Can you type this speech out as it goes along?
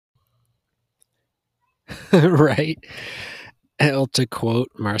Right. And to quote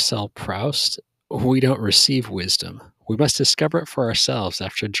Marcel Proust, we don't receive wisdom. We must discover it for ourselves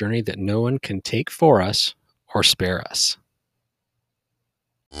after a journey that no one can take for us or spare us.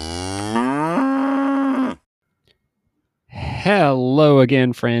 Hello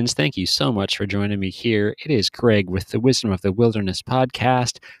again, friends. Thank you so much for joining me here. It is Greg with the Wisdom of the Wilderness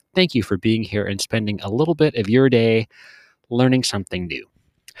podcast. Thank you for being here and spending a little bit of your day learning something new.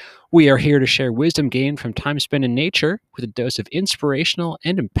 We are here to share wisdom gained from time spent in nature with a dose of inspirational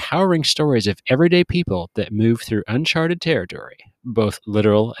and empowering stories of everyday people that move through uncharted territory, both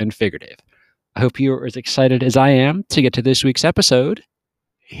literal and figurative. I hope you are as excited as I am to get to this week's episode.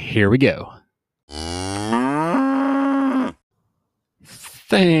 Here we go.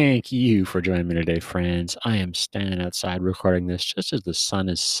 Thank you for joining me today, friends. I am standing outside recording this just as the sun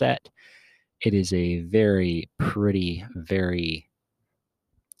is set. It is a very pretty, the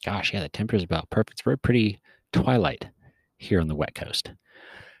temperature is about perfect. It's very pretty twilight here on the West Coast.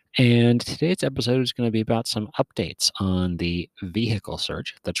 And today's episode is going to be about some updates on the vehicle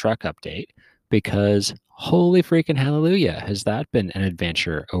search, the truck update, because holy freaking hallelujah, has that been an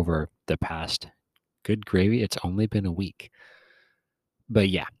adventure over the past, good gravy, it's only been a week. But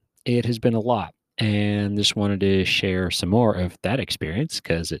yeah, it has been a lot. And just wanted to share some more of that experience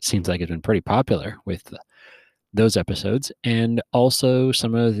because it seems like it's been pretty popular with those episodes. And also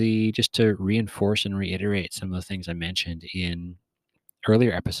some of the, just to reinforce and reiterate some of the things I mentioned in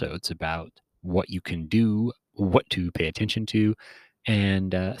earlier episodes about what you can do, what to pay attention to,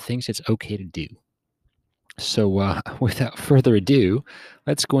 and things it's okay to do. So without further ado,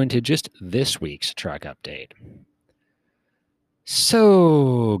 let's go into just this week's truck update.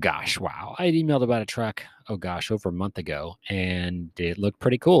 So, gosh, wow. I emailed about a truck, over a month ago, and it looked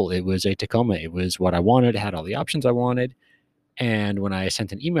pretty cool. It was a Tacoma. It was what I wanted. It had all the options I wanted. And when I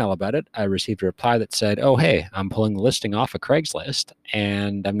sent an email about it, I received a reply that said, oh, hey, I'm pulling the listing off of Craigslist,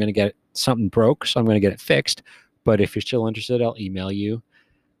 and I'm going to get something broke, so I'm going to get it fixed. But if you're still interested, I'll email you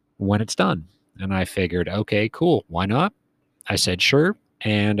when it's done. And I figured, okay, cool. Why not? I said, sure.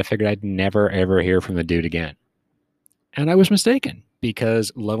 And I figured I'd never, ever hear from the dude again. And I was mistaken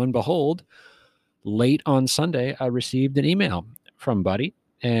because lo and behold, late on Sunday, I received an email from Buddy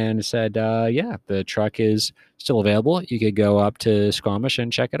and said, yeah, the truck is still available. You could go up to Squamish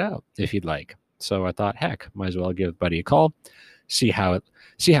and check it out if you'd like. So I thought, heck, might as well give Buddy a call, see how it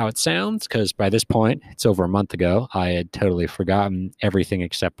sounds, because by this point, it's over a month ago. I had totally forgotten everything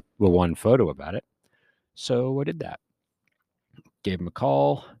except the one photo about it. So I did that. Gave him a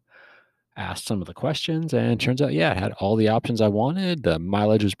call, asked some of the questions, and turns out, yeah, it had all the options I wanted. The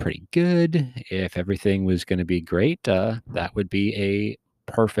mileage was pretty good. If everything was going to be great, that would be a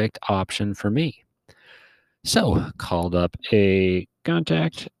perfect option for me. So called up a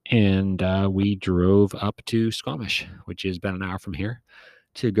contact, and we drove up to Squamish, which is about an hour from here,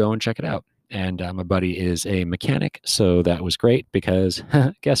 to go and check it out. And my buddy is a mechanic, so that was great because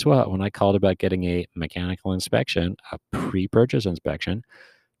guess what? When I called about getting a mechanical inspection, a pre-purchase inspection,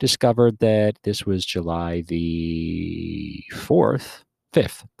 discovered that this was July the 5th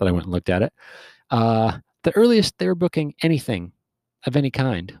that I went and looked at it. The earliest they were booking anything of any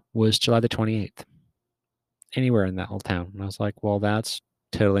kind was July the 28th, anywhere in that whole town. And I was like, well, that's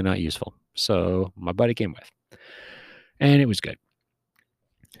totally not useful. So my buddy came with, and it was good.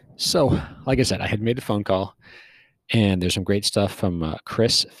 So, like I said, I had made a phone call, and there's some great stuff from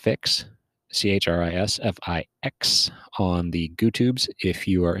Chris Fix, CHRISFIX, on the GooTubes if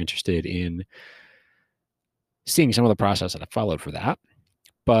you are interested in seeing some of the process that I followed for that.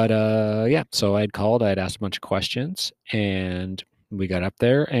 But yeah, so I had called, I had asked a bunch of questions, and we got up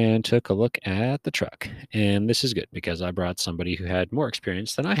there and took a look at the truck. And this is good because I brought somebody who had more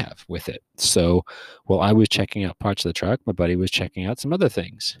experience than I have with it. So while I was checking out parts of the truck, my buddy was checking out some other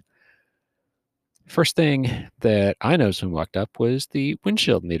things. First thing that I noticed when we walked up was the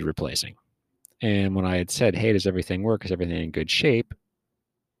windshield needed replacing. And when I had said, hey, does everything work? Is everything in good shape?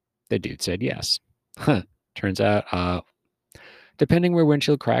 The dude said yes. Turns out, depending where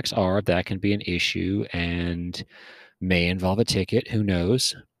windshield cracks are, that can be an issue and may involve a ticket. Who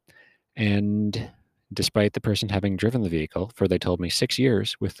knows? And despite the person having driven the vehicle for, they told me, 6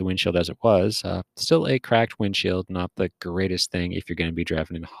 years with the windshield as it was, still a cracked windshield, not the greatest thing if you're going to be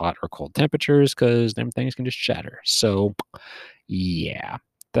driving in hot or cold temperatures, because them things can just shatter. So yeah,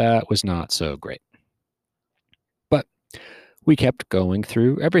 that was not so great. But we kept going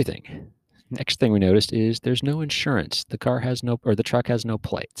through everything. Next thing we noticed is there's no insurance. The truck has no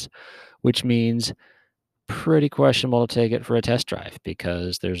plates, which means pretty questionable to take it for a test drive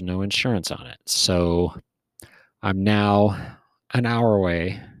because there's no insurance on it. So I'm now an hour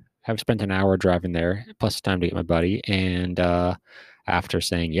away I've spent an hour driving there, plus time to get my buddy. And after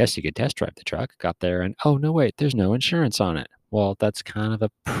saying, yes, you could test drive the truck, got there and, oh, no, wait, there's no insurance on it. Well, that's kind of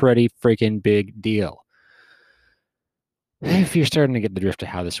a pretty freaking big deal. If you're starting to get the drift of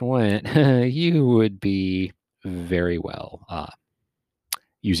how this went, you would be very well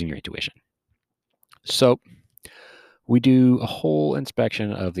using your intuition. So we do a whole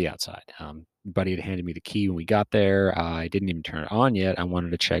inspection of the outside. Buddy had handed me the key when we got there. I didn't even turn it on yet. I wanted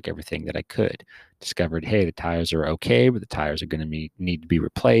to check everything that I could. Discovered, hey, the tires are okay, but the tires are going to need to be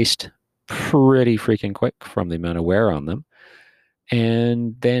replaced pretty freaking quick from the amount of wear on them.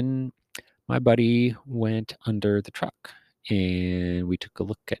 And then my buddy went under the truck and we took a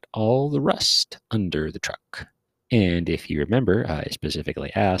look at all the rust under the truck. And if you remember, I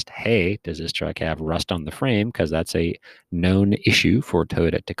specifically asked, hey, does this truck have rust on the frame? Because that's a known issue for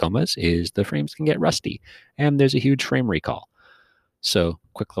Toyota Tacomas is the frames can get rusty and there's a huge frame recall. So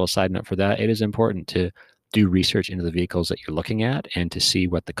quick little side note for that, it is important to do research into the vehicles that you're looking at and to see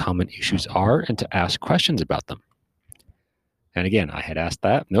what the common issues are and to ask questions about them. And again, I had asked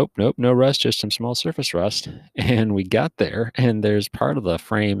that. Nope, no rust, just some small surface rust. And we got there, and there's part of the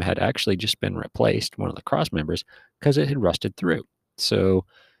frame had actually just been replaced, one of the cross members, because it had rusted through. So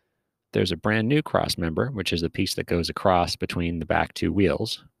there's a brand new cross member, which is the piece that goes across between the back two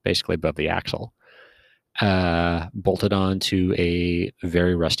wheels, basically above the axle, bolted onto a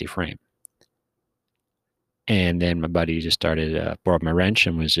very rusty frame. And then my buddy just started, borrowed my wrench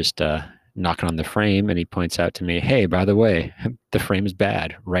and was just knocking on the frame, and he points out to me, hey, by the way, the frame is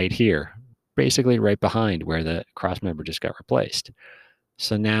bad right here, basically right behind where the cross member just got replaced.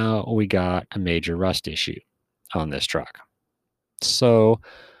 So now we got a major rust issue on this truck. So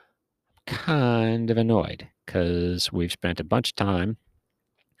kind of annoyed because we've spent a bunch of time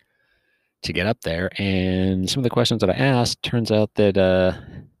to get up there, and some of the questions that I asked, turns out that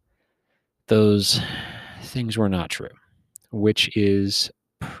those things were not true, which is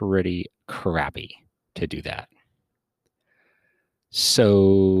pretty crappy to do that. So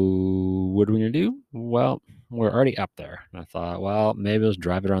what are we going to do? Well, we're already up there. And I thought, well, maybe let's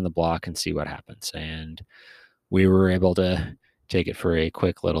drive it around the block and see what happens. And we were able to take it for a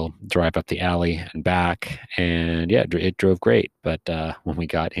quick little drive up the alley and back. And yeah, it drove great. But when we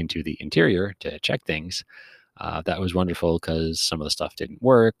got into the interior to check things, that was wonderful because some of the stuff didn't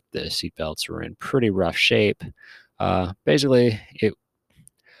work. The seatbelts were in pretty rough shape. Basically,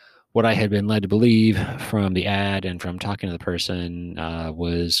 what I had been led to believe from the ad and from talking to the person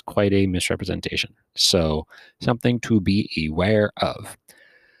was quite a misrepresentation. So something to be aware of.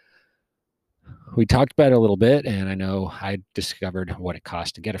 We talked about it a little bit, and I know I discovered what it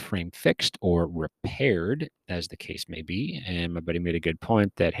cost to get a frame fixed or repaired, as the case may be. And my buddy made a good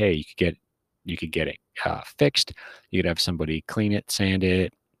point that, hey, you could get it fixed. You could have somebody clean it, sand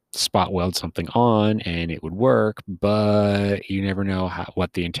it, spot weld something on, and it would work, but you never know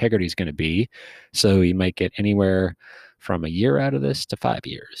what the integrity is going to be. So you might get anywhere from a year out of this to 5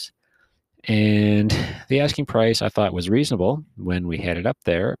 years. And the asking price I thought was reasonable when we headed up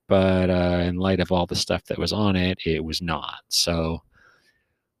there, but in light of all the stuff that was on it, it was not. So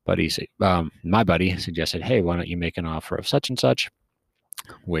my buddy suggested, hey, why don't you make an offer of such and such,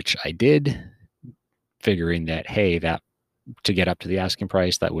 which I did, figuring that, hey, that to get up to the asking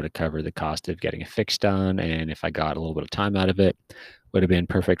price, that would have covered the cost of getting a fix done. And if I got a little bit of time out of it, would have been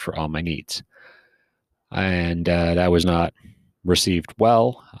perfect for all my needs. And that was not received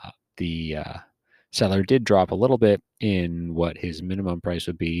well. The seller did drop a little bit in what his minimum price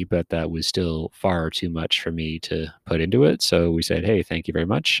would be, but that was still far too much for me to put into it. So we said, hey, thank you very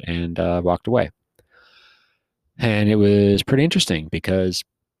much, and walked away. And it was pretty interesting because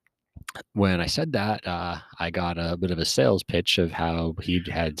when I said that, I got a bit of a sales pitch of how he'd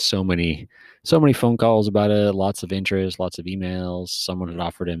had so many phone calls about it, lots of interest, lots of emails. Someone had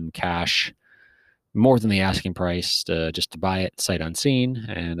offered him cash more than the asking price just to buy it sight unseen.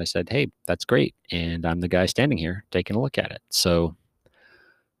 And I said, hey, that's great. And I'm the guy standing here taking a look at it. So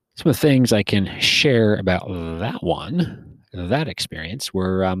some of the things I can share about that experience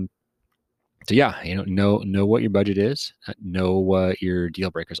were, so yeah, know what your budget is, know what your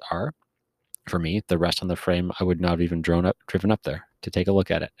deal breakers are. For me, the rest on the frame, I would not have even driven up there to take a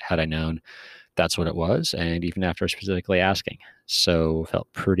look at it had I known that's what it was. And even after specifically asking, so felt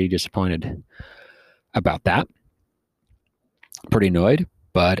pretty disappointed about that. Pretty annoyed,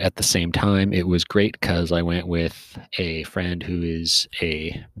 but at the same time, it was great because I went with a friend who is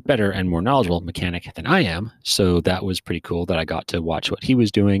a better and more knowledgeable mechanic than I am. So that was pretty cool that I got to watch what he was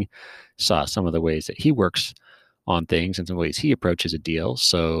doing, saw some of the ways that he works on things and some ways he approaches a deal.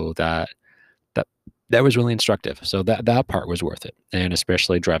 So that that was really instructive. So that part was worth it, and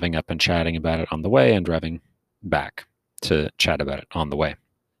especially driving up and chatting about it on the way, and driving back to chat about it on the way.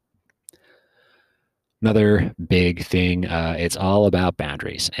 Another big thing, it's all about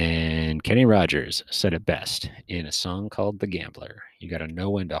boundaries. And Kenny Rogers said it best in a song called The Gambler. You got to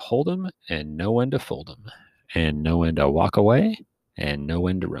know when to hold them and know when to fold them, and know when to walk away and know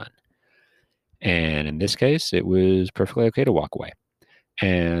when to run. And in this case, it was perfectly okay to walk away.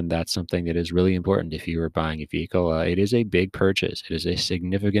 And that's something that is really important if you are buying a vehicle. It is a big purchase, it is a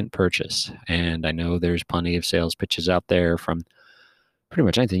significant purchase. And I know there's plenty of sales pitches out there from pretty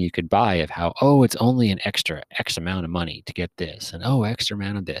much anything you could buy of how, oh, it's only an extra X amount of money to get this, and oh, extra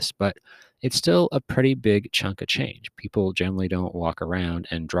amount of this. But it's still a pretty big chunk of change. People generally don't walk around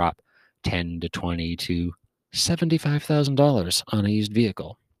and drop 10 to 20 to $75,000 on a used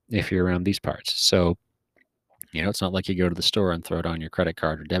vehicle if you're around these parts. So, it's not like you go to the store and throw it on your credit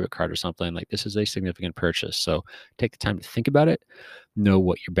card or debit card or something. Like, this is a significant purchase. So take the time to think about it, know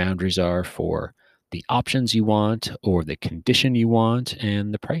what your boundaries are for the options you want or the condition you want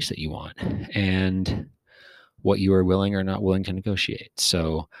and the price that you want and what you are willing or not willing to negotiate.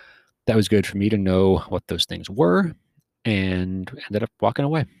 So that was good for me to know what those things were, and ended up walking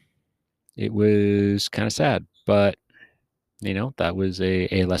away. It was kind of sad, but that was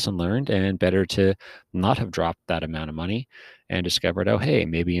a lesson learned, and better to not have dropped that amount of money and discovered, oh, hey,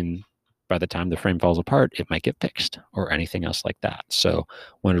 maybe by the time the frame falls apart, it might get fixed or anything else like that. So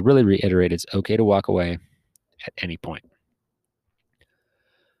want to really reiterate, it's okay to walk away at any point.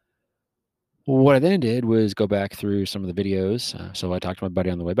 What I then did was go back through some of the videos. So I talked to my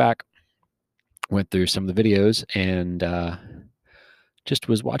buddy on the way back, went through some of the videos, and just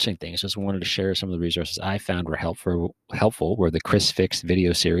was watching things. Just wanted to share some of the resources I found were helpful were the Chris Fix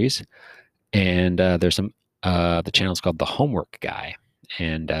video series. And there's the channel's called The Homework Guy.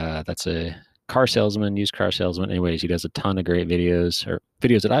 And that's a car salesman, used car salesman. Anyways, he does a ton of great videos, or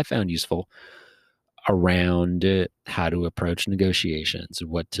videos that I found useful around how to approach negotiations,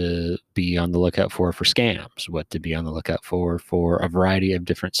 what to be on the lookout for scams, what to be on the lookout for a variety of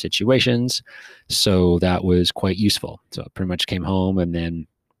different situations. So that was quite useful. So I pretty much came home and then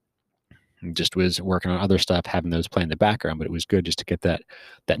just was working on other stuff, having those play in the background. But it was good just to get that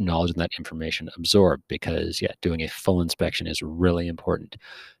knowledge and that information absorbed, because doing a full inspection is really important.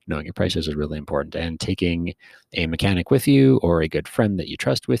 Knowing your prices is really important, and taking a mechanic with you or a good friend that you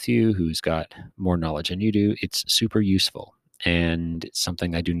trust with you who's got more knowledge than you do, it's super useful, and it's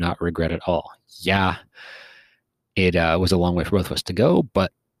something I do not regret at all. Yeah, it was a long way for both of us to go,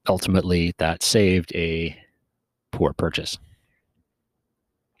 but ultimately that saved a poor purchase.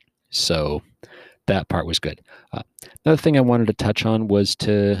 So that part was good. Another thing I wanted to touch on was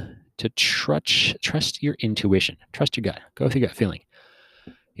to trust your intuition, trust your gut, go with your gut feeling.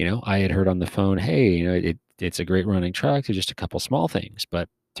 I had heard on the phone, hey, it's a great running truck. There's just a couple small things, but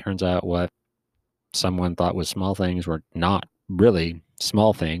turns out what someone thought was small things were not really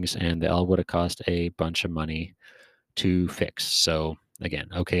small things, and they all would have cost a bunch of money to fix. So again,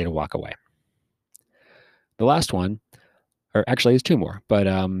 okay to walk away. The last one, or actually there's two more, but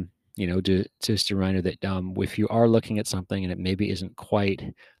just a reminder that if you are looking at something and it maybe isn't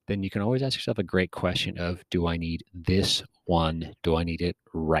quite, then you can always ask yourself a great question of, do I need this one? Do I need it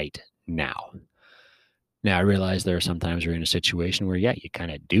right now? Now, I realize there are sometimes you're in a situation where, you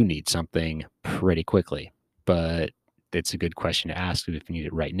kind of do need something pretty quickly, but it's a good question to ask if you need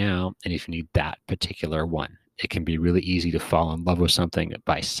it right now and if you need that particular one. It can be really easy to fall in love with something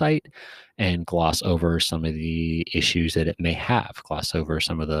by sight and gloss over some of the issues that it may have, gloss over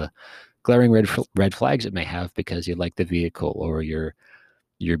some of the glaring red flags it may have because you like the vehicle, or you're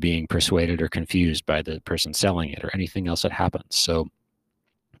being persuaded or confused by the person selling it, or anything else that happens. So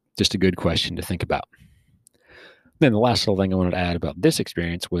just a good question to think about. Then the last little thing I wanted to add about this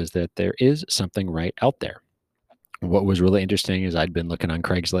experience was that there is something right out there. What was really interesting is I'd been looking on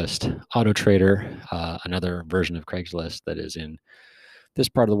Craigslist, Auto Trader, another version of Craigslist that is in this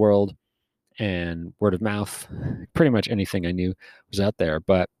part of the world, and word of mouth. Pretty much anything I knew was out there.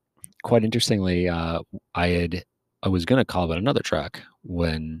 But quite interestingly, I was going to call about another truck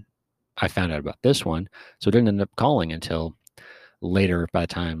when I found out about this one. So I didn't end up calling until later, by the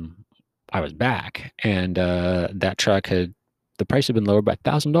time I was back. And that truck the price had been lowered by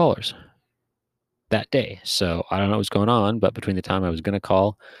 $1,000 that day. So I don't know what's going on, but between the time I was going to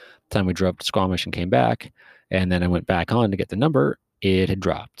call, the time we drove to Squamish and came back, and then I went back on to get the number, it had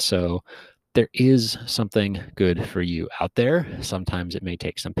dropped. So there is something good for you out there. Sometimes it may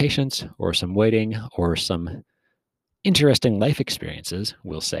take some patience or some waiting or some interesting life experiences,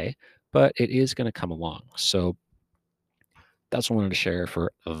 we'll say, but it is going to come along. So That's what I wanted to share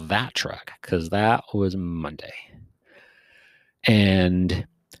for that truck because that was Monday. And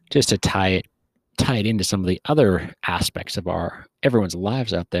just to tie it into some of the other aspects of everyone's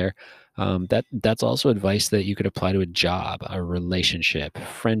lives out there, that's also advice that you could apply to a job, a relationship,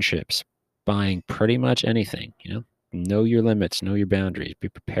 friendships, buying pretty much anything. Know your limits, know your boundaries, be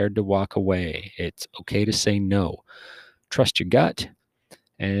prepared to walk away. It's okay to say no. Trust your gut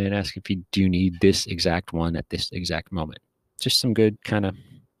and ask if you do need this exact one at this exact moment. Just some good kind of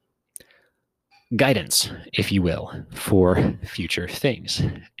guidance, if you will, for future things.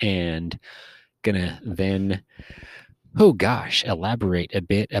 And gonna then, elaborate a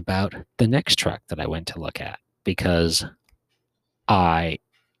bit about the next truck that I went to look at, because I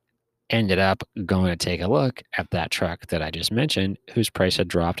ended up going to take a look at that truck that I just mentioned, whose price had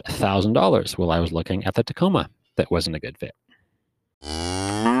dropped $1,000 while I was looking at the Tacoma that wasn't a good fit.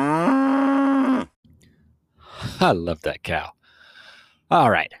 I love that cow. All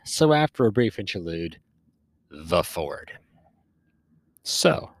right, so after a brief interlude, the Ford.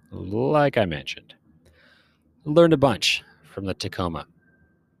 So, like I mentioned, learned a bunch from the Tacoma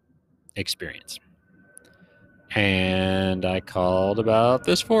experience. And I called about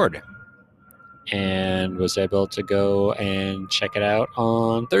this Ford and was able to go and check it out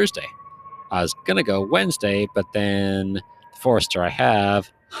on Thursday. I was going to go Wednesday, but then the Forester I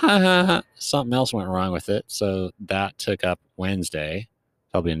have, something else went wrong with it. So that took up Wednesday.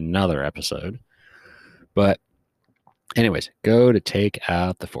 That'll be another episode. But anyways, go to take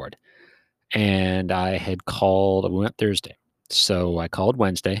out the Ford. And I had called, we went Thursday. So I called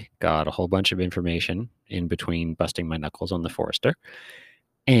Wednesday, got a whole bunch of information in between busting my knuckles on the Forester,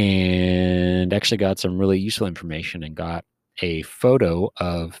 and actually got some really useful information and got a photo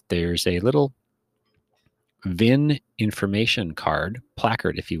of, there's a little VIN information card,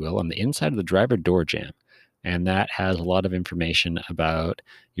 placard, if you will, on the inside of the driver door jamb. And that has a lot of information about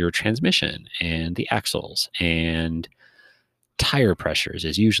your transmission and the axles and tire pressures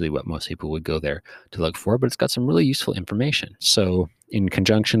is usually what most people would go there to look for, but it's got some really useful information. So in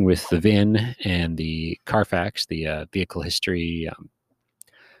conjunction with the VIN and the Carfax, the vehicle history,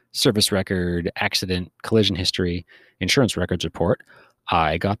 service record, accident, collision history, insurance records report,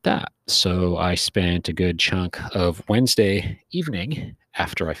 I got that. So I spent a good chunk of Wednesday evening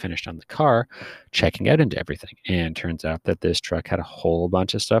after I finished on the car checking out into everything. And turns out that this truck had a whole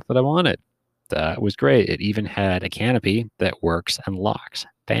bunch of stuff that I wanted. That was great. It even had a canopy that works and locks.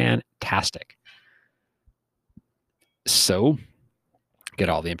 Fantastic. So get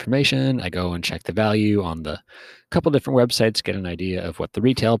all the information. I go and check the value on the couple different websites, get an idea of what the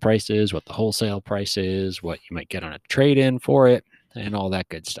retail price is, what the wholesale price is, what you might get on a trade-in for it, and all that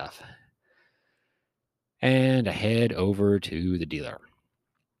good stuff. And I head over to the dealer.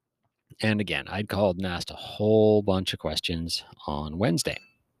 And again, I'd called and asked a whole bunch of questions on Wednesday.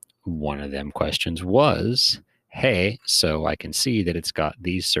 One of them questions was, hey, so I can see that it's got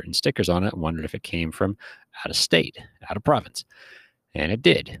these certain stickers on it. I wondered if it came from out of state, out of province. And it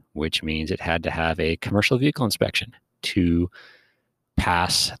did, which means it had to have a commercial vehicle inspection to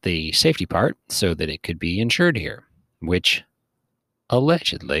pass the safety part so that it could be insured here, which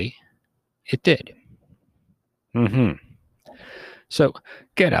allegedly it did. So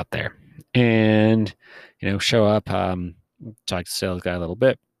get out there and, show up, talk to the sales guy a little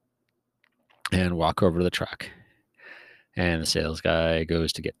bit, and walk over to the truck. And the sales guy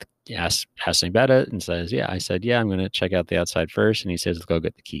goes to ask me about it and says, yeah. I said, yeah, I'm going to check out the outside first. And he says, let's go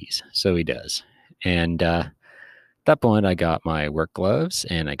get the keys. So he does. And at that point, I got my work gloves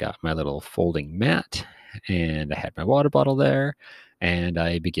and I got my little folding mat and I had my water bottle there. And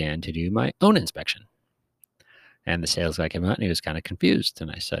I began to do my own inspection. And the sales guy came out and he was kind of confused.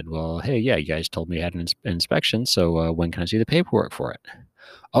 And I said, well, hey, yeah, you guys told me you had an inspection. So when can I see the paperwork for it?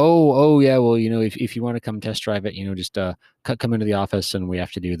 Oh, yeah. Well, if you want to come test drive it, just come into the office and we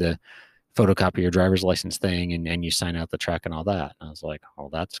have to do the photocopy your driver's license thing and you sign out the truck and all that. And I was like, oh,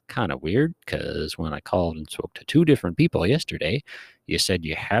 that's kind of weird because when I called and spoke to two different people yesterday, you said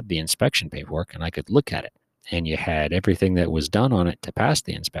you had the inspection paperwork and I could look at it. And you had everything that was done on it to pass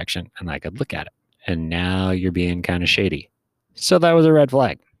the inspection and I could look at it. And now you're being kind of shady. So that was a red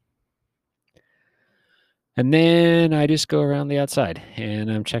flag. And then I just go around the outside and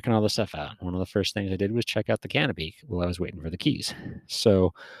I'm checking all the stuff out. One of the first things I did was check out the canopy while I was waiting for the keys.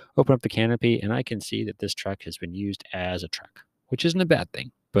 So open up the canopy and I can see that this truck has been used as a truck, which isn't a bad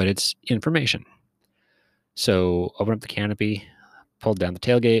thing, but it's information. So open up the canopy, pulled down the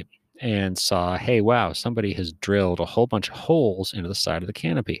tailgate and saw, hey, wow, somebody has drilled a whole bunch of holes into the side of the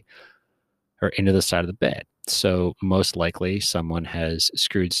canopy or into the side of the bed. So most likely someone has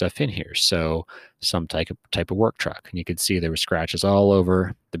screwed stuff in here. So some type of work truck. And you could see there were scratches all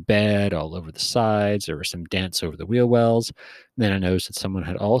over the bed, all over the sides. There were some dents over the wheel wells. And then I noticed that someone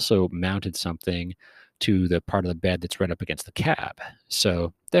had also mounted something to the part of the bed that's right up against the cab.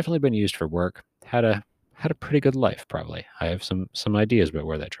 So definitely been used for work. Had a pretty good life, probably. I have some ideas about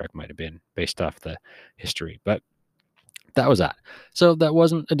where that truck might have been based off the history. But that was that. So that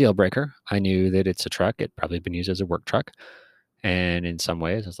wasn't a deal breaker. I knew that it's a truck. It probably been used as a work truck. And in some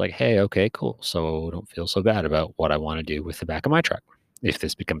ways, it's like, hey, okay, cool. So don't feel so bad about what I want to do with the back of my truck if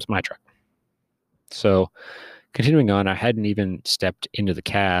this becomes my truck. So continuing on, I hadn't even stepped into the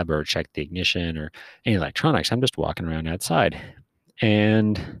cab or checked the ignition or any electronics. I'm just walking around outside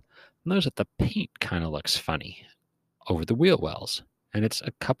and notice that the paint kind of looks funny over the wheel wells. And it's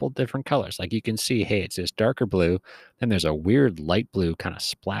a couple different colors. Like you can see, hey, it's this darker blue. Then there's a weird light blue kind of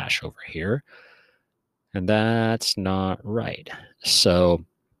splash over here. And that's not right. So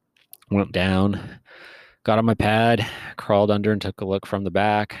went down, got on my pad, crawled under and took a look from the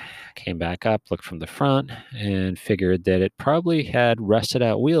back, came back up, looked from the front, and figured that it probably had rusted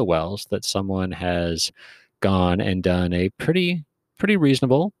out wheel wells that someone has gone and done a pretty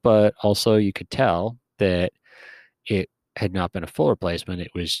reasonable, but also you could tell that it had not been a full replacement.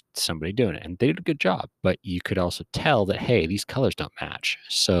 It was somebody doing it. And they did a good job, but you could also tell that, hey, these colors don't match.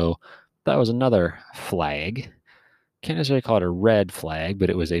 So that was another flag. Can't necessarily call it a red flag, but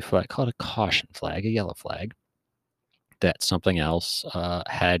it was a flag called a caution flag, a yellow flag, that something else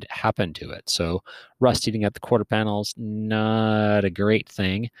had happened to it. So rust eating at the quarter panels, not a great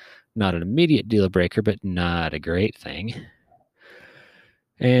thing. Not an immediate deal breaker, but not a great thing.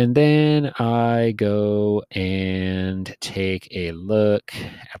 And then I go and take a look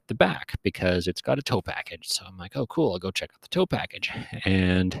at the back because it's got a tow package. So I'm like, oh, cool. I'll go check out the tow package.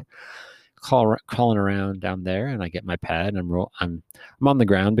 And crawling around down there, and I get my pad, and I'm on the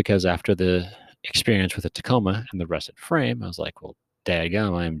ground because after the experience with the Tacoma and the rusted frame, I was like, well,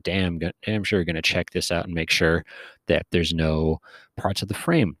 dadgum, I'm damn sure going to check this out and make sure that there's no parts of the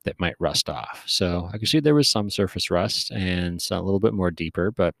frame that might rust off. So I could see there was some surface rust and a little bit more deeper,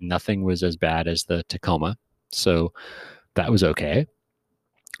 but nothing was as bad as the Tacoma. So that was okay.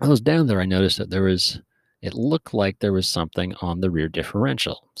 I was down there. I noticed that it looked like there was something on the rear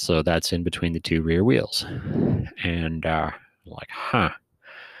differential. So that's in between the two rear wheels. And like,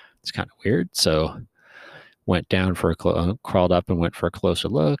 it's kind of weird. So went down for crawled up and went for a closer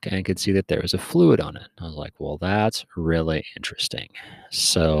look and could see that there was a fluid on it. I was like, well, that's really interesting.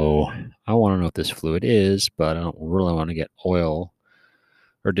 So I want to know what this fluid is, but I don't really want to get oil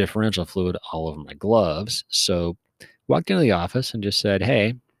or differential fluid all over my gloves. So walked into the office and just said,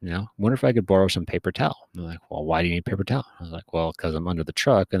 hey, wonder if I could borrow some paper towel. And they're like, well, why do you need paper towel? I was like, well, because I'm under the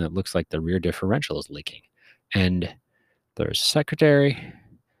truck and it looks like the rear differential is leaking. And there's secretary,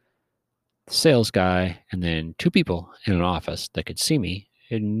 sales guy, and then two people in an office that could see me,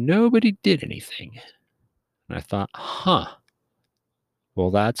 and nobody did anything. And I thought,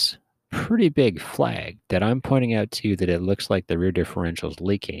 well, that's pretty big flag that I'm pointing out to you that it looks like the rear differential is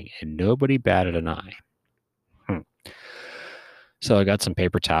leaking, and nobody batted an eye. So I got some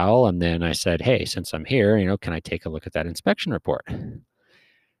paper towel, and then I said, hey, since I'm here, can I take a look at that inspection report?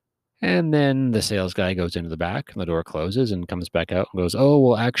 And then the sales guy goes into the back and the door closes and comes back out and goes, oh,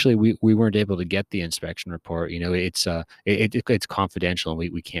 well, actually, we weren't able to get the inspection report. It's confidential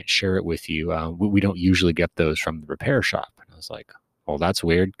and we can't share it with you. We don't usually get those from the repair shop. And I was like, well, that's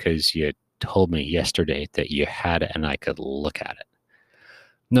weird because you told me yesterday that you had it and I could look at it.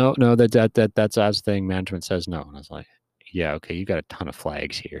 No, that's as thing. Management says no. And I was like, yeah, okay, you got a ton of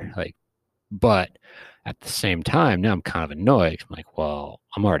flags here. But at the same time, now I'm kind of annoyed. I'm like, well,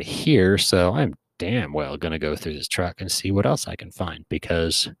 I'm already here, so I'm damn well going to go through this truck and see what else I can find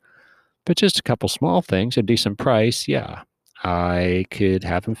because but just a couple small things, a decent price, yeah, I could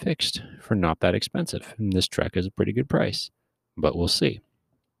have them fixed for not that expensive. And this truck is a pretty good price, but we'll see.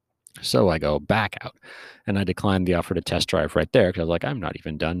 So I go back out and I declined the offer to test drive right there because I was like, I'm not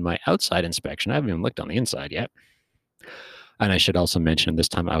even done my outside inspection. I haven't even looked on the inside yet. And I should also mention this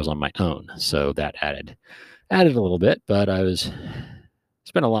time I was on my own. So that added a little bit, but I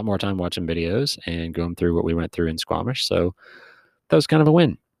spent a lot more time watching videos and going through what we went through in Squamish. So that was kind of a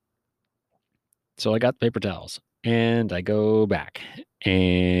win. So I got the paper towels and I go back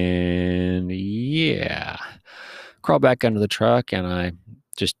and yeah, crawl back under the truck and I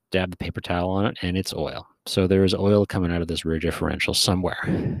just dab the paper towel on it and it's oil. So there is oil coming out of this rear differential somewhere.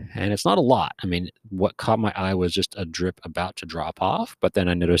 And it's not a lot. I mean, what caught my eye was just a drip about to drop off. But then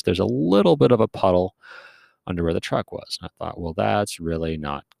I noticed there's a little bit of a puddle under where the truck was. And I thought, well, that's really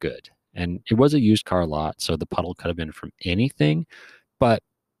not good. And it was a used car lot, so the puddle could have been from anything, but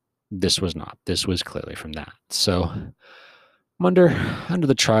this was not. This was clearly from that. So I'm under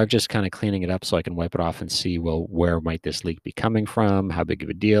the truck, just kind of cleaning it up so I can wipe it off and see, well, where might this leak be coming from? How big of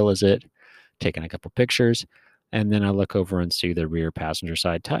a deal is it? Taking a couple pictures. And then I look over and see the rear passenger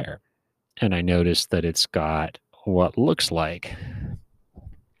side tire. And I notice that it's got what looks like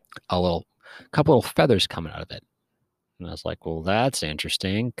a couple little feathers coming out of it. And I was like, well, that's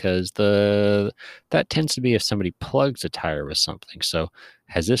interesting because that tends to be if somebody plugs a tire with something. So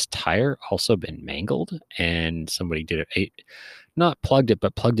has this tire also been mangled and somebody did it, not plugged it,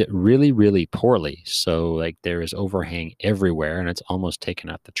 but plugged it really, really poorly. So like there is overhang everywhere and it's almost taken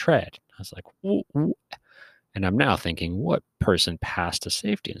out the tread. I was like, whoa. And I'm now thinking, what person passed a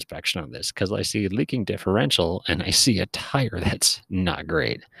safety inspection on this? Because I see leaking differential and I see a tire that's not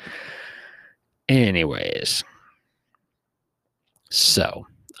great. Anyways, so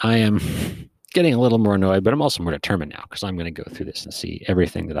I am getting a little more annoyed, but I'm also more determined now because I'm going to go through this and see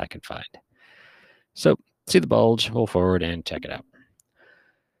everything that I can find. So see the bulge, roll forward and check it out.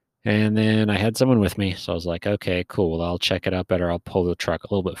 And then I had someone with me. So I was like, okay, cool. Well, I'll check it out better. I'll pull the truck a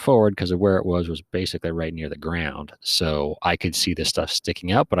little bit forward because of where it was basically right near the ground. So I could see the stuff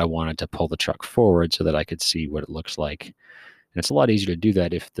sticking out, but I wanted to pull the truck forward so that I could see what it looks like. And it's a lot easier to do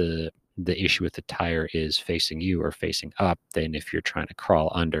that if the issue with the tire is facing you or facing up than if you're trying to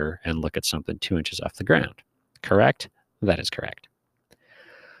crawl under and look at something 2 inches off the ground. Correct? That is correct.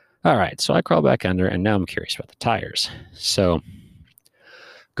 All right. So I crawl back under and now I'm curious about the tires. So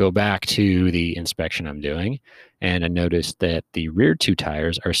go back to the inspection I'm doing, and I noticed that the rear 2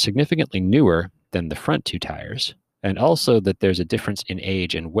 tires are significantly newer than the front 2 tires, and also that there's a difference in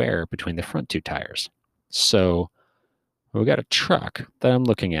age and wear between the front 2 tires. So we've got a truck that I'm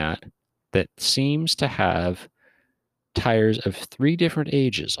looking at that seems to have tires of 3 different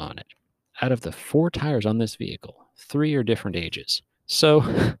ages on it. Out of the 4 tires on this vehicle, 3 are different ages. So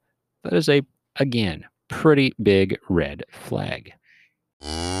that is again, pretty big red flag.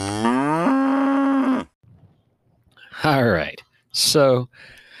 All right. So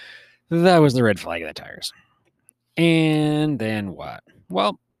that was the red flag of the tires. And then what?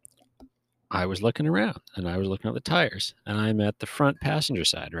 Well, I was looking around and I was looking at the tires, and I'm at the front passenger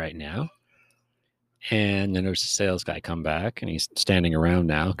side right now. And I noticed the sales guy come back, and he's standing around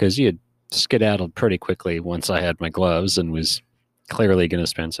now because he had skedaddled pretty quickly once I had my gloves and was clearly going to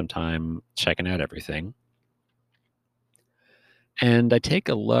spend some time checking out everything. And I take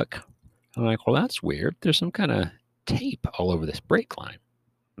a look. I'm like, well, that's weird. There's some kind of tape all over this brake line.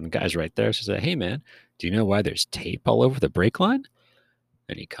 And the guy's right there. So I say, hey, man, do you know why there's tape all over the brake line?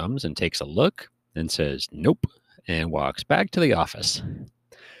 And he comes and takes a look and says, nope, and walks back to the office.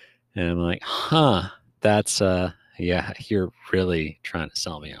 And I'm like, huh, that's, yeah, you're really trying to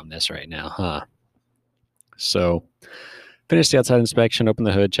sell me on this right now, huh? So finished the outside inspection, opened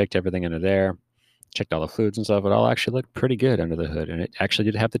the hood, checked everything under there, checked all the fluids and stuff. It all actually looked pretty good under the hood. And it actually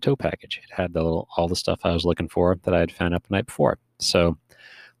did have the tow package. It had all the stuff I was looking for that I had found out the night before. So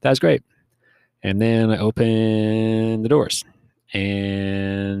that was great. And then I opened the doors,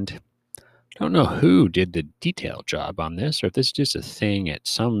 and I don't know who did the detail job on this, or if this is just a thing at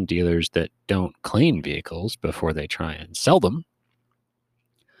some dealers that don't clean vehicles before they try and sell them.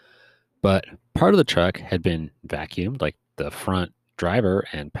 But part of the truck had been vacuumed, like the front driver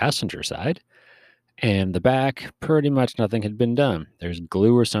and passenger side, and the back, pretty much nothing had been done. There's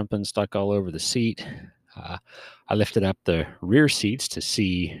glue or something stuck all over the seat. I lifted up the rear seats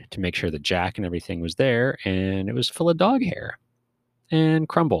to make sure the jack and everything was there, and it was full of dog hair and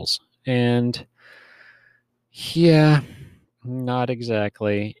crumbles. And yeah, not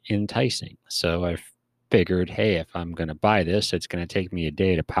exactly enticing. So I figured, hey, if I'm going to buy this, it's going to take me a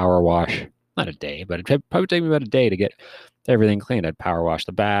day to power wash. Not a day, but it'd probably take me about a day to get everything cleaned. I'd power wash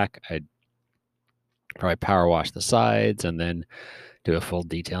the back. I'd probably power wash the sides and then do a full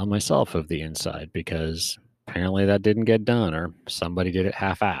detail myself of the inside because apparently that didn't get done or somebody did it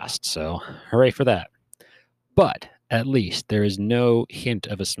half-assed. So hooray for that. But at least there is no hint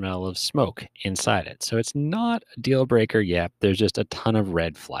of a smell of smoke inside it. So it's not a deal breaker yet. There's just a ton of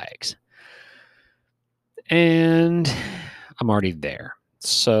red flags. And I'm already there.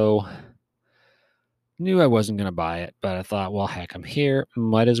 So knew I wasn't going to buy it, but I thought, well, heck, I'm here.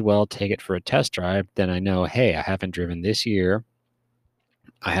 Might as well take it for a test drive. Then I know, hey, I haven't driven this year.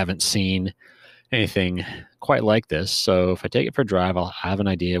 I haven't seen anything quite like this. So if I take it for a drive, I'll have an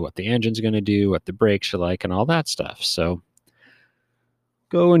idea what the engine's going to do, what the brakes are like, and all that stuff. So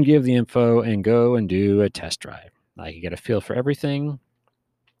go and give the info and go and do a test drive. I can get a feel for everything.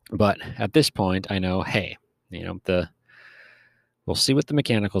 But at this point, I know, hey, We'll see what the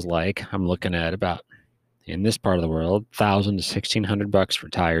mechanical's like. I'm looking at about, in this part of the world, $1,000 to $1,600 for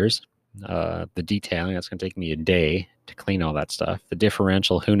tires. The detailing, that's going to take me a day to clean all that stuff. The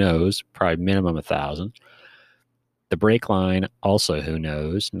differential, who knows? Probably minimum 1,000. The brake line, also who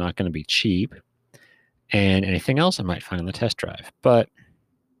knows? Not going to be cheap. And anything else I might find on the test drive. But,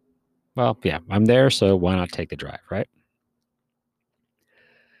 well, yeah, I'm there, so why not take the drive, right?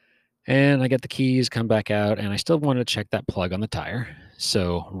 And I get the keys, come back out, and I still wanted to check that plug on the tire.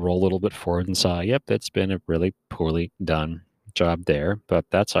 So roll a little bit forward and saw, yep, it's been a really poorly done job there, but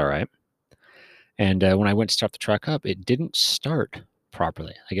that's all right. And when I went to start the truck up, it didn't start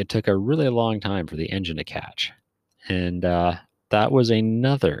properly. Like it took a really long time for the engine to catch. And that was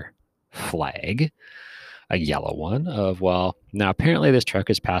another flag, a yellow one of, well, now apparently this truck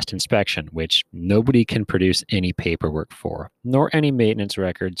has passed inspection, which nobody can produce any paperwork for, nor any maintenance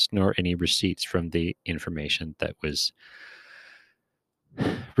records, nor any receipts from the information that was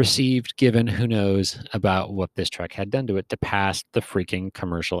received, given, who knows, about what this truck had done to it to pass the freaking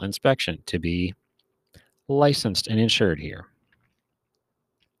commercial inspection, to be licensed and insured here.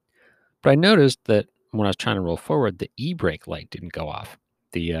 But I noticed that when I was trying to roll forward, the e-brake light didn't go off.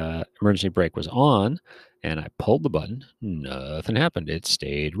 The emergency brake was on, and I pulled the button. Nothing happened. It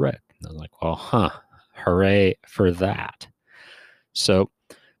stayed red. I was like, well, hooray for that. So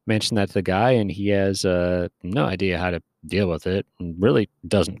mentioned that to the guy, and he has no idea how to deal with it and really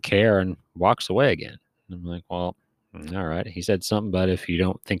doesn't care and walks away again. And I'm like, well, all right. He said something about if you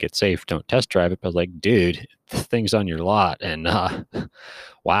don't think it's safe, don't test drive it. But I was like, dude, the thing's on your lot. And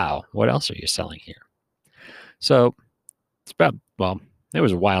wow, what else are you selling here? So it's about, well, it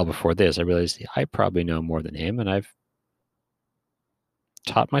was a while before this. I realized I probably know more than him, and I've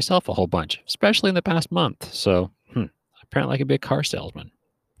taught myself a whole bunch, especially in the past month. So apparently I could be a car salesman.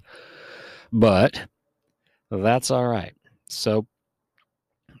 But that's all right. So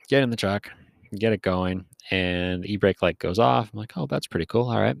get in the truck, get it going, and the e-brake light goes off. I'm like, oh, that's pretty cool.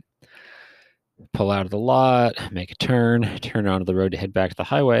 All right. Pull out of the lot, make a turn onto the road to head back to the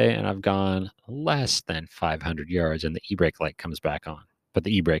highway, and I've gone less than 500 yards, and the e-brake light comes back on, but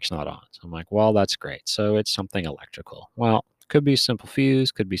the e-brake's not on. So I'm like, well, that's great. So it's something electrical. Well, could be simple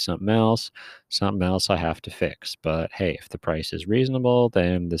fuse, could be something else I have to fix. But hey, if the price is reasonable,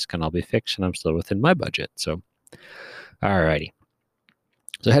 then this can all be fixed, and I'm still within my budget. So, all righty.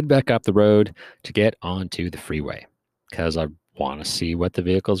 So head back up the road to get onto the freeway because I want to see what the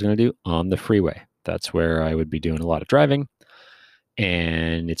vehicle is going to do on the freeway. That's where I would be doing a lot of driving.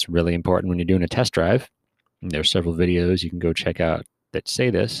 And it's really important when you're doing a test drive. And there's several videos you can go check out that say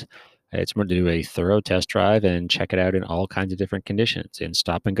this. It's more to do a thorough test drive and check it out in all kinds of different conditions. In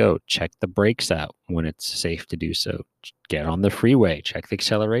stop and go, check the brakes out when it's safe to do so. Get on the freeway, check the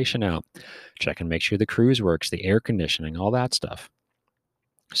acceleration out, check and make sure the cruise works, the air conditioning, all that stuff.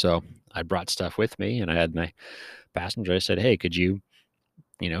 So I brought stuff with me, and I had my passenger. I said, hey, could you,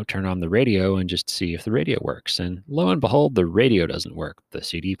 turn on the radio and just see if the radio works? And lo and behold, the radio doesn't work. The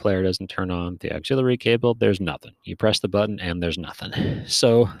CD player doesn't turn on. The auxiliary cable, there's nothing. You press the button and there's nothing.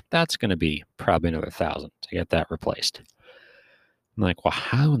 So that's going to be probably another 1,000 to get that replaced. I'm like, well,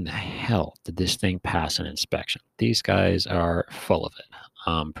 how in the hell did this thing pass an inspection? These guys are full of it,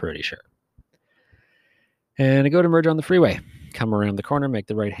 I'm pretty sure. And I go to merge on the freeway, come around the corner, make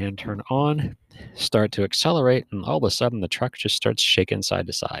the right-hand turn on, start to accelerate, and all of a sudden the truck just starts shaking side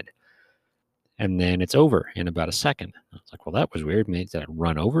to side. And then it's over in about a second. I was like, well, that was weird. Maybe did I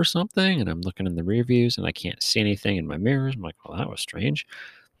run over something? And I'm looking in the rear views and I can't see anything in my mirrors. I'm like, well, that was strange.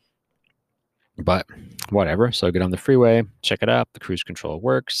 But whatever. So I get on the freeway, check it out. The cruise control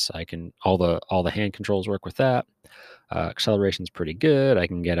works. I can all the hand controls work with that. Acceleration's pretty good. I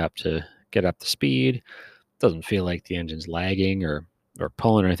can get up to speed. Doesn't feel like the engine's lagging or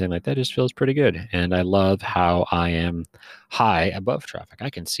pulling or anything like that. It just feels pretty good. And I love how I am high above traffic.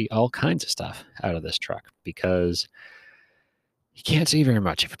 I can see all kinds of stuff out of this truck because you can't see very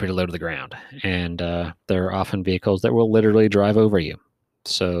much if you're pretty low to the ground. And there are often vehicles that will literally drive over you.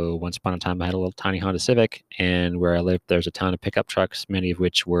 So once upon a time, I had a little tiny Honda Civic, and where I lived, there's a ton of pickup trucks, many of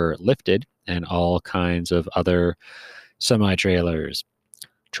which were lifted, and all kinds of other semi-trailers,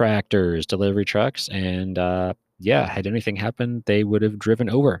 tractors, delivery trucks, and had anything happened, they would have driven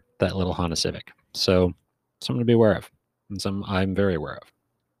over that little Honda Civic. So something to be aware of, and some I'm very aware of.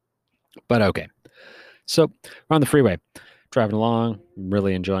 But okay, so we're on the freeway, driving along,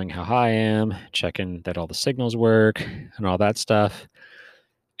 really enjoying how high I am, checking that all the signals work and all that stuff,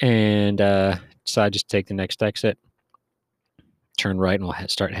 and decide just to take the next exit, turn right, and we'll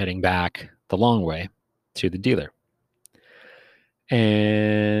start heading back the long way to the dealer.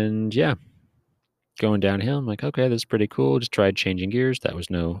 And yeah, going downhill. I'm like, okay, this is pretty cool. Just tried changing gears. That was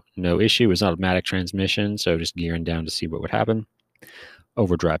no issue. It was an automatic transmission, so just gearing down to see what would happen.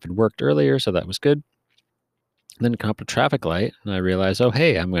 Overdrive had worked earlier, so that was good. Then come up a traffic light, and I realized, oh,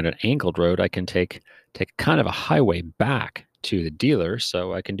 hey, I'm on an angled road. I can take kind of a highway back to the dealer,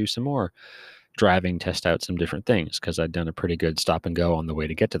 so I can do some more driving, test out some different things, because I'd done a pretty good stop and go on the way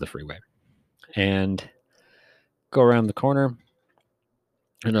to get to the freeway. And go around the corner,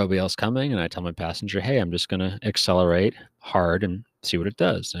 and nobody else coming, and I tell my passenger, hey, I'm just going to accelerate hard and see what it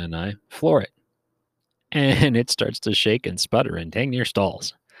does. And I floor it. And it starts to shake and sputter and dang near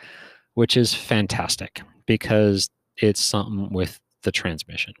stalls, which is fantastic because it's something with the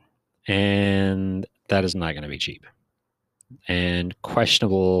transmission. And that is not going to be cheap and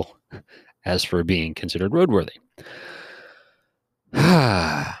questionable as for being considered roadworthy.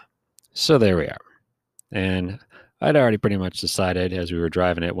 So there we are. And I'd already pretty much decided as we were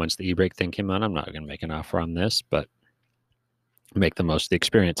driving it, once the e-brake thing came on, I'm not going to make an offer on this, but make the most of the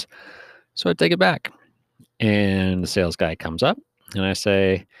experience. So I take it back. And the sales guy comes up and I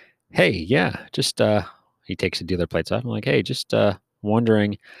say, hey, yeah, just, he takes the dealer plates off. I'm like, hey, just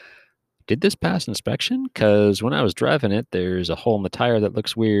wondering, did this pass inspection? Because when I was driving it, there's a hole in the tire that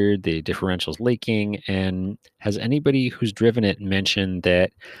looks weird. The differential's leaking. And has anybody who's driven it mentioned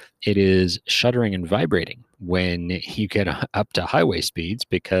that it is shuddering and vibrating when you get up to highway speeds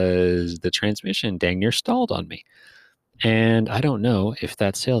because the transmission dang near stalled on me? And I don't know if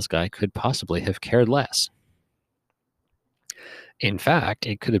that sales guy could possibly have cared less. In fact,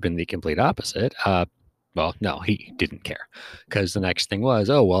 it could have been the complete opposite. Well, no, he didn't care, because the next thing was,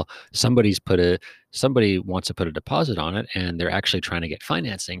 oh, well, somebody wants to put a deposit on it, and they're actually trying to get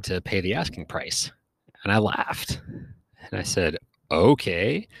financing to pay the asking price. And I laughed, and I said,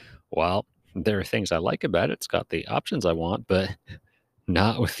 okay, well, there are things I like about it. It's got the options I want, but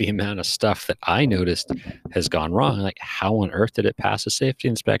not with the amount of stuff that I noticed has gone wrong. Like, how on earth did it pass a safety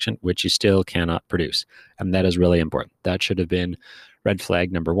inspection, which you still cannot produce? And that is really important. That should have been red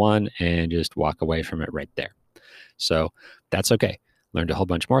flag number one, and just walk away from it right there. So that's okay. Learned a whole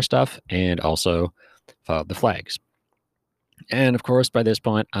bunch more stuff and also followed the flags. And of course, by this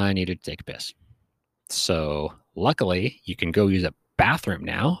point, I needed to take a piss. So luckily, you can go use a bathroom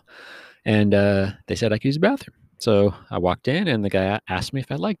now. And they said I could use the bathroom. So I walked in and the guy asked me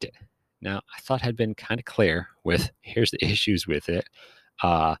if I liked it. Now, I thought I'd been kind of clear with, here's the issues with it.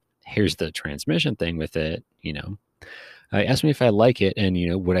 Here's the transmission thing with it. I asked me if I like it and,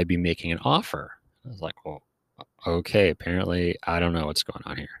 would I be making an offer? I was like, well, okay, apparently I don't know what's going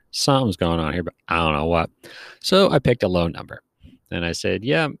on here. Something's going on here, but I don't know what. So I picked a low number and I said,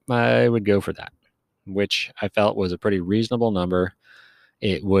 yeah, I would go for that, which I felt was a pretty reasonable number.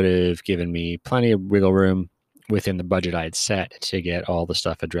 It would have given me plenty of wiggle room within the budget I had set to get all the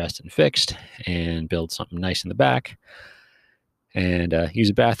stuff addressed and fixed and build something nice in the back and use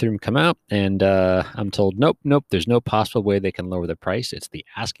a bathroom, come out. And I'm told, nope, there's no possible way they can lower the price. It's the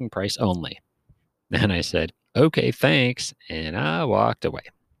asking price only. And I said, okay, thanks. And I walked away.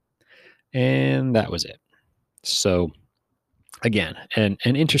 And that was it. So again, an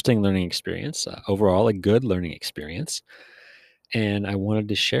interesting learning experience, overall, a good learning experience. And I wanted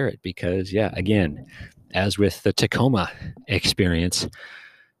to share it because, yeah, again, as with the Tacoma experience,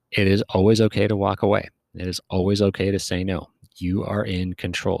 it is always okay to walk away. It is always okay to say no. You are in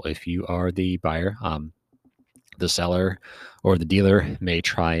control. If you are the buyer, the seller or the dealer may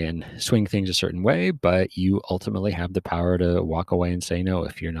try and swing things a certain way, but you ultimately have the power to walk away and say no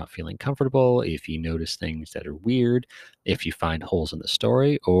if you're not feeling comfortable, if you notice things that are weird, if you find holes in the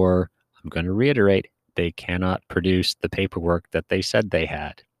story, or I'm going to reiterate, they cannot produce the paperwork that they said they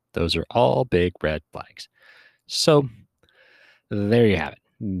had. Those are all big red flags. So there you have it.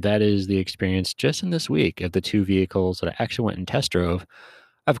 That is the experience just in this week of the two vehicles that I actually went and test drove.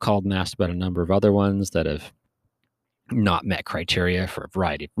 I've called and asked about a number of other ones that have not met criteria for a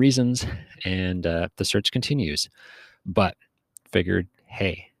variety of reasons, and the search continues. But figured,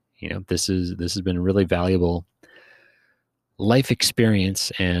 hey, this has been a really valuable life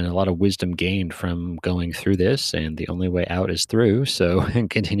experience and a lot of wisdom gained from going through this, and the only way out is through. So and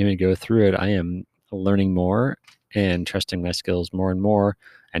continuing to go through it, I am learning more and trusting my skills more and more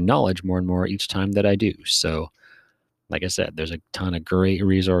and knowledge more and more each time that I do. So like I said, there's a ton of great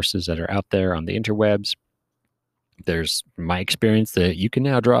resources that are out there on the interwebs. There's my experience that you can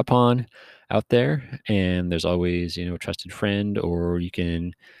now draw upon out there, and there's always, a trusted friend, or you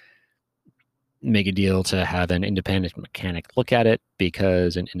can make a deal to have an independent mechanic look at it,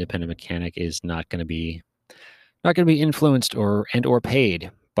 because an independent mechanic is not going to be influenced or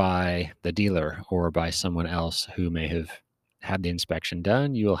paid by the dealer or by someone else who may have had the inspection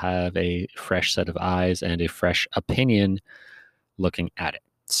done, you will have a fresh set of eyes and a fresh opinion looking at it.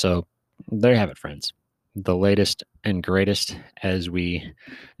 So there you have it, friends. The latest and greatest as we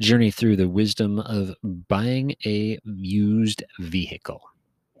journey through the wisdom of buying a used vehicle.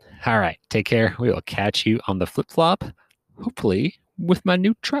 All right, take care. We will catch you on the flip flop, hopefully with my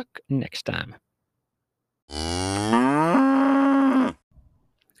new truck next time.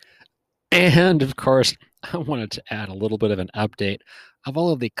 And of course, I wanted to add a little bit of an update of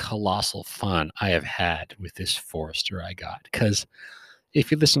all of the colossal fun I have had with this Forester I got. Because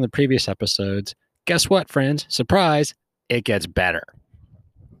if you listen to the previous episodes, guess what, friends? Surprise, it gets better.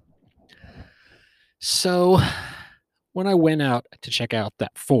 So when I went out to check out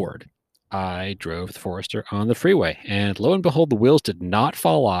that Ford, I drove the Forester on the freeway, and lo and behold, the wheels did not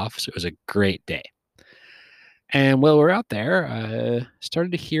fall off. So it was a great day. And while we're out there, I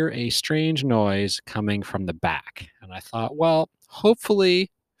started to hear a strange noise coming from the back. And I thought, well,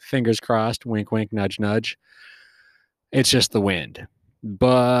 hopefully, fingers crossed, wink, wink, nudge, nudge, it's just the wind.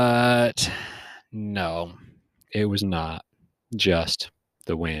 But no, it was not just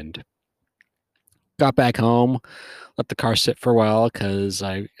the wind. Got back home, let the car sit for a while because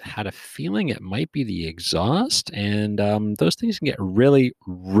I had a feeling it might be the exhaust. And those things can get really,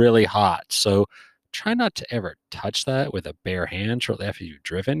 really hot. So try not to ever touch that with a bare hand shortly after you've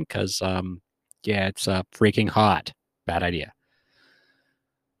driven because, yeah, it's freaking hot. Bad idea.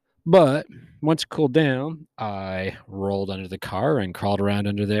 But once it cooled down, I rolled under the car and crawled around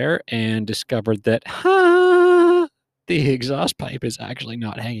under there and discovered that the exhaust pipe is actually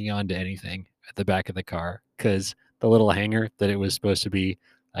not hanging on to anything at the back of the car because the little hanger that it was supposed to be,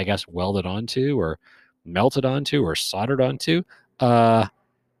 I guess, welded onto or melted onto or soldered onto,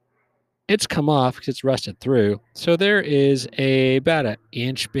 it's come off because it's rusted through. So there is about an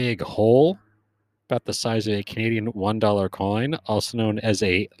inch big hole about the size of a Canadian $1 coin, also known as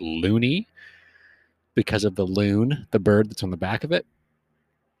a loonie, because of the loon, the bird that's on the back of it.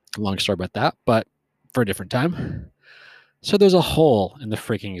 Long story about that, but for a different time. So there's a hole in the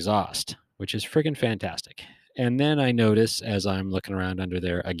freaking exhaust, which is freaking fantastic. And then I notice as I'm looking around under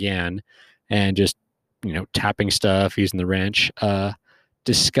there again and just, tapping stuff, using the wrench,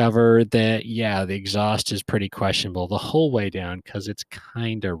 discover that, yeah, the exhaust is pretty questionable the whole way down because it's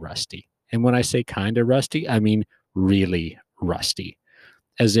kind of rusty. And when I say kind of rusty, I mean really rusty.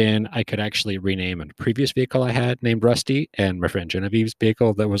 As in, I could actually rename a previous vehicle I had named Rusty and my friend Genevieve's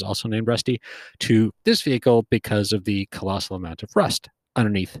vehicle that was also named Rusty to this vehicle because of the colossal amount of rust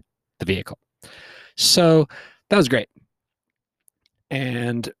underneath the vehicle. So that was great.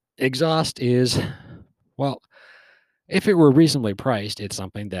 And exhaust is, well, if it were reasonably priced, it's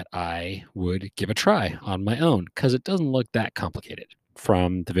something that I would give a try on my own because it doesn't look that complicated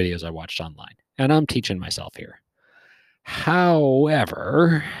from the videos I watched online. And I'm teaching myself here.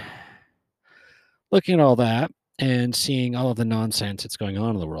 However, looking at all that and seeing all of the nonsense that's going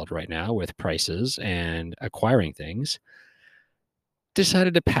on in the world right now with prices and acquiring things,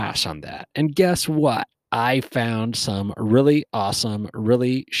 decided to pass on that. And guess what? I found some really awesome,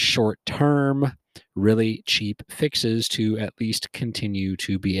 really short term, really cheap fixes to at least continue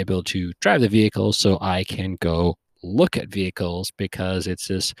to be able to drive the vehicle so I can go look at vehicles because it's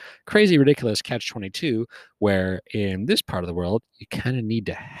this crazy, ridiculous catch-22 where in this part of the world, you kind of need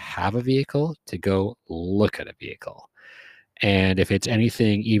to have a vehicle to go look at a vehicle. And if it's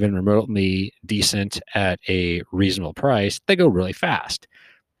anything even remotely decent at a reasonable price, they go really fast.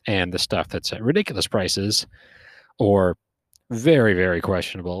 And the stuff that's at ridiculous prices or very, very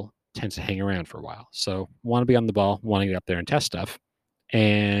questionable tends to hang around for a while. So want to be on the ball, want to get up there and test stuff.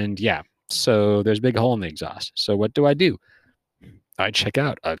 And yeah, so there's a big hole in the exhaust. So what do? I check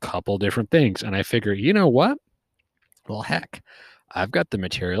out a couple different things and I figure, you know what? Well, heck, I've got the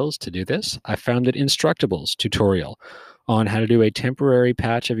materials to do this. I found an Instructables tutorial on how to do a temporary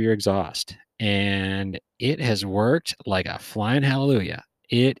patch of your exhaust. And it has worked like a flying hallelujah.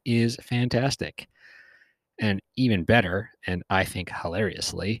 It is fantastic. And even better, and I think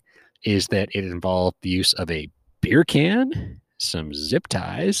hilariously, is that it involved the use of a beer can, some zip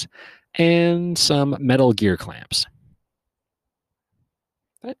ties, and some metal gear clamps.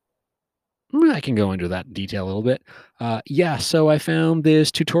 I can go into that detail a little bit. Yeah, so I found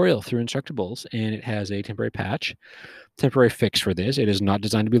this tutorial through Instructables, and it has a temporary fix for this. It is not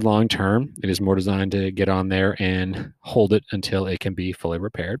designed to be long term. It is more designed to get on there and hold it until it can be fully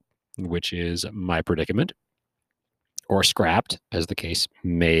repaired, which is my predicament, or scrapped, as the case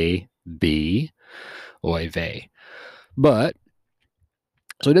may be. Oy vey. But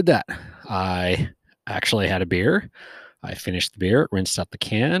so I did that. I actually had a beer. I finished the beer, rinsed out the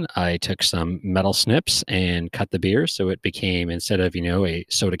can. I took some metal snips and cut the beer so it became, instead of, a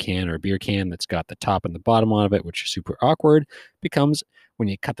soda can or a beer can that's got the top and the bottom of it, which is super awkward, becomes, when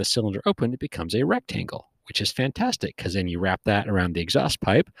you cut the cylinder open, it becomes a rectangle, which is fantastic because then you wrap that around the exhaust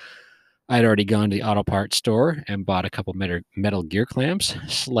pipe. I'd already gone to the auto parts store and bought a couple metal gear clamps,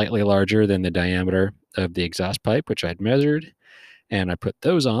 slightly larger than the diameter of the exhaust pipe, which I'd measured, and I put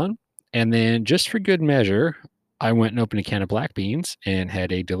those on. And then, just for good measure, I went and opened a can of black beans and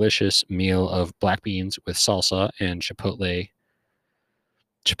had a delicious meal of black beans with salsa and chipotle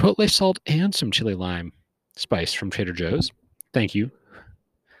salt and some chili lime spice from Trader Joe's. Thank you.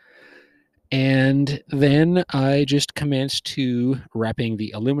 And then I just commenced to wrapping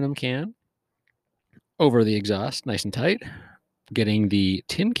the aluminum can over the exhaust nice and tight, getting the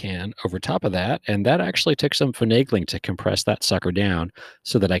tin can over top of that, and that actually took some finagling to compress that sucker down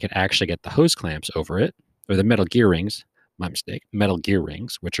so that I could actually get the hose clamps over it, or the metal gear rings, my mistake, metal gear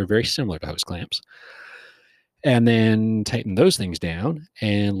rings, which are very similar to hose clamps, and then tighten those things down,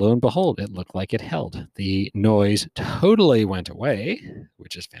 and lo and behold, it looked like it held. The noise totally went away,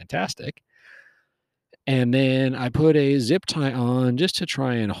 which is fantastic. And then I put a zip tie on just to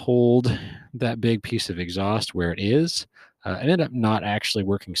try and hold that big piece of exhaust where it is. It ended up not actually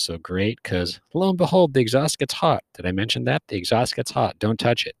working so great because, lo and behold, the exhaust gets hot. Did I mention that? The exhaust gets hot. Don't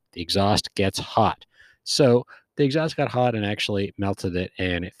touch it. The exhaust gets hot. So the exhaust got hot and actually melted it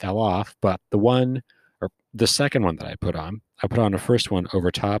and it fell off. But the second one that I put on the first one over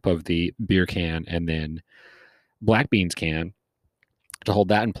top of the beer can and then black beans can to hold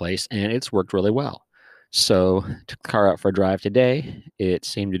that in place, and it's worked really well. So took the car out for a drive today. It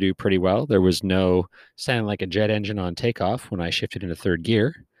seemed to do pretty well. There was no sounding like a jet engine on takeoff when I shifted into third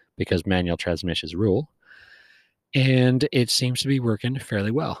gear because manual transmissions rule. And it seems to be working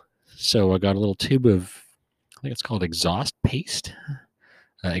fairly well. So I got a little tube of, I think it's called exhaust paste,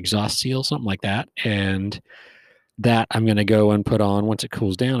 exhaust seal, something like that. And that I'm going to go and put on once it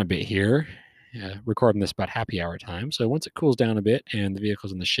cools down a bit here. Recording this about happy hour time. So once it cools down a bit and the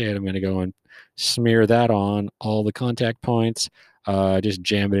vehicle's in the shed, I'm going to go and smear that on all the contact points, just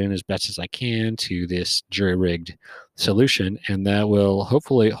jam it in as best as I can to this jury-rigged solution, and that will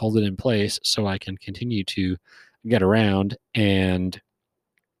hopefully hold it in place so I can continue to get around and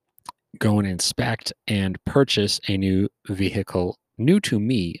go and inspect and purchase a new to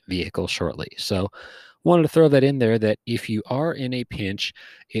me vehicle shortly. So wanted to throw that in there, that if you are in a pinch,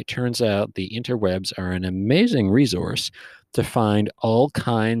 it turns out the interwebs are an amazing resource to find all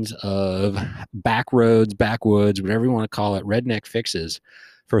kinds of back roads, backwoods, whatever you want to call it, redneck fixes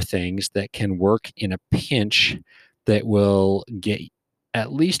for things that can work in a pinch that will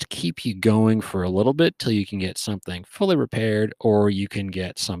at least keep you going for a little bit till you can get something fully repaired, or you can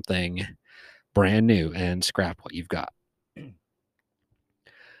get something brand new and scrap what you've got.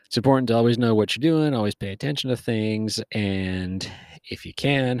 It's important to always know what you're doing, always pay attention to things, and if you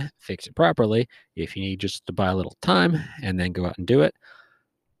can, fix it properly. If you need just to buy a little time and then go out and do it,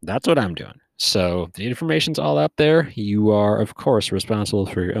 that's what I'm doing. So the information's all out there. You are, of course, responsible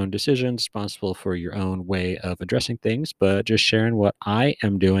for your own decisions, responsible for your own way of addressing things, but just sharing what I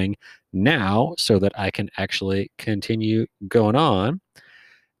am doing now so that I can actually continue going on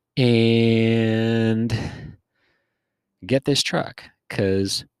and get this truck,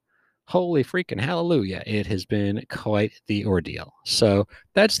 because holy freaking hallelujah, it has been quite the ordeal. So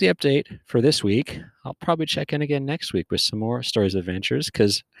that's the update for this week. I'll probably check in again next week with some more stories of adventures,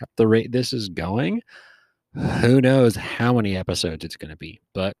 because at the rate this is going, who knows how many episodes it's going to be.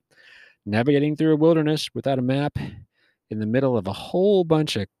 But navigating through a wilderness without a map in the middle of a whole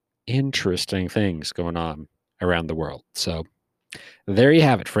bunch of interesting things going on around the world. So there you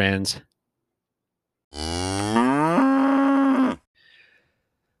have it, friends.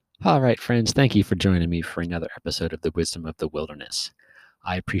 All right, friends, thank you for joining me for another episode of the Wisdom of the Wilderness.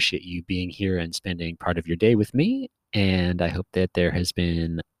 I appreciate you being here and spending part of your day with me, and I hope that there has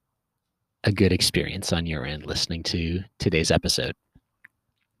been a good experience on your end listening to today's episode.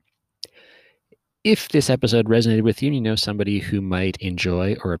 If this episode resonated with you and you know somebody who might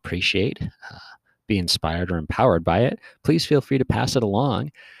enjoy or appreciate, be inspired or empowered by it, please feel free to pass it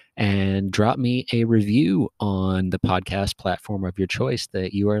along and drop me a review on the podcast platform of your choice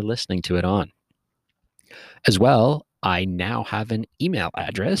that you are listening to it on. As well, I now have an email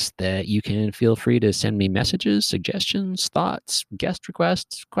address that you can feel free to send me messages, suggestions, thoughts, guest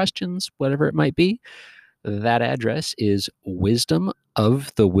requests, questions, whatever it might be. That address is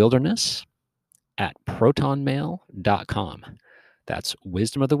wisdomofthewilderness@protonmail.com. That's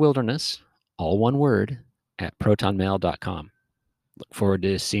wisdomofthewilderness, all one word, @protonmail.com. Look forward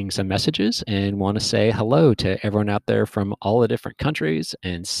to seeing some messages and want to say hello to everyone out there from all the different countries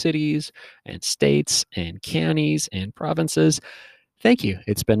and cities and states and counties and provinces. Thank you.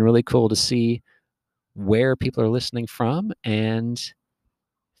 It's been really cool to see where people are listening from and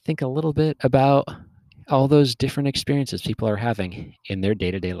think a little bit about all those different experiences people are having in their day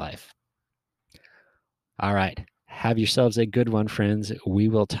to day life. All right. Have yourselves a good one, friends. We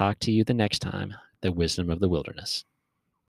will talk to you the next time. The Wisdom of the Wilderness.